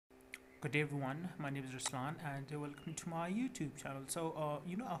Good day everyone, my name is Ruslan and welcome to my YouTube channel.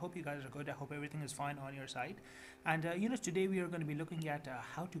 I hope you guys are good. I hope everything is fine on your side. And today we are going to be looking at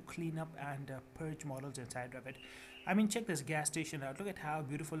how to clean up and purge models inside Revit. I mean, check this gas station out. Look at how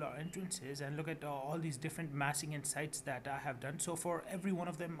beautiful our entrance is, and look at all these different massing and sites that I have done. So for every one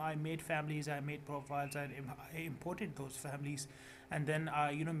of them, I made families, I made profiles, and I imported those families, and then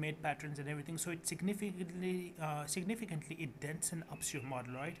made patterns and everything. So it significantly it dents and ups your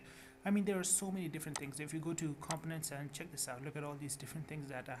model, right? I mean, there are so many different things. If you go to components and check this out, look at all these different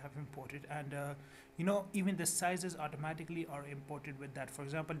things that I have imported, and even the sizes automatically are imported with that. For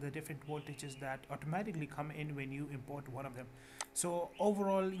example, the different voltages that automatically come in when you import one of them. So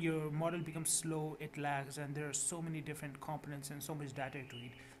overall, your model becomes slow, it lags, and there are so many different components and so much data to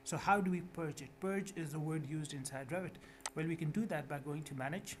read. So how do we purge it? Purge is the word used inside Revit. Well, we can do that by going to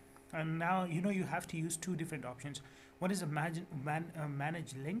manage, and now you have to use two different options. One is a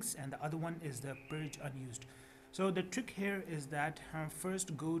manage links, and the other one is the purge unused. So the trick here is that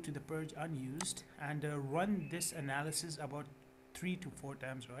first go to the purge unused and run this analysis about 3 to 4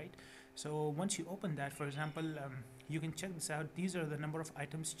 times, right? So once you open that, for example, you can check this out. These are the number of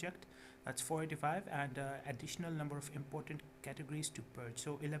items checked. That's 485, and additional number of important categories to purge.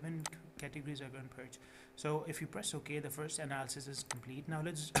 So 11 categories are going to purge. So if you press OK, the first analysis is complete. Now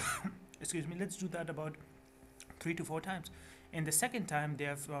let's excuse me. Let's do that about 3 to 4 times. In the second time, they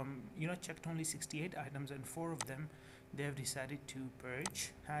have checked only 68 items, and 4 of them they have decided to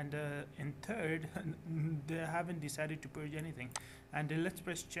purge, and in third they haven't decided to purge anything. And let's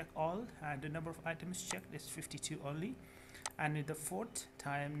press check all, and the number of items checked is 52 only, and in the fourth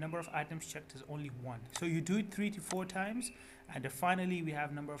time number of items checked is only 1. So you do it 3 to 4 times, and finally we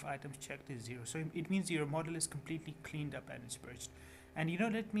have number of items checked is 0. So it means your model is completely cleaned up and it's purged. And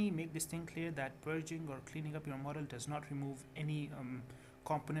let me make this thing clear that purging or cleaning up your model does not remove any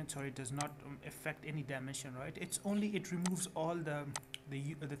components, or it does not affect any dimension, right? It removes all the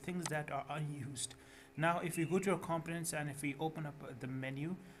things that are unused. Now if we go to our components and if we open up the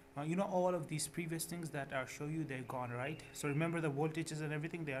menu, all of these previous things that I show you, they're gone, right? So remember the voltages and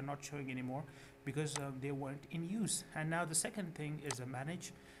everything, they are not showing anymore because they weren't in use. And now the second thing is a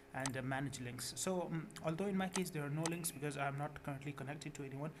manage and manage links. So although in my case there are no links because I'm not currently connected to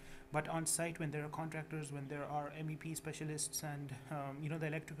anyone, but on site when there are contractors, when there are MEP specialists, and the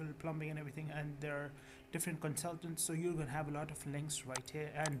electrical, plumbing and everything, and there are different consultants, so you're going to have a lot of links right here,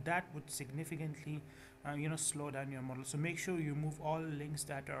 and that would significantly slow down your model. So make sure you move all links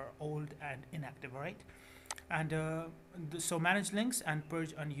that are old and inactive, all right? And so manage links and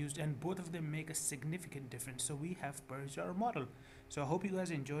purge unused, and both of them make a significant difference. So we have purged our model. So I hope you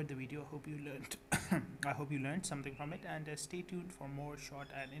guys enjoyed the video. I hope you learned I hope you learned something from it, and stay tuned for more short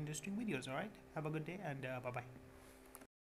and interesting videos. All right, have a good day, and bye bye.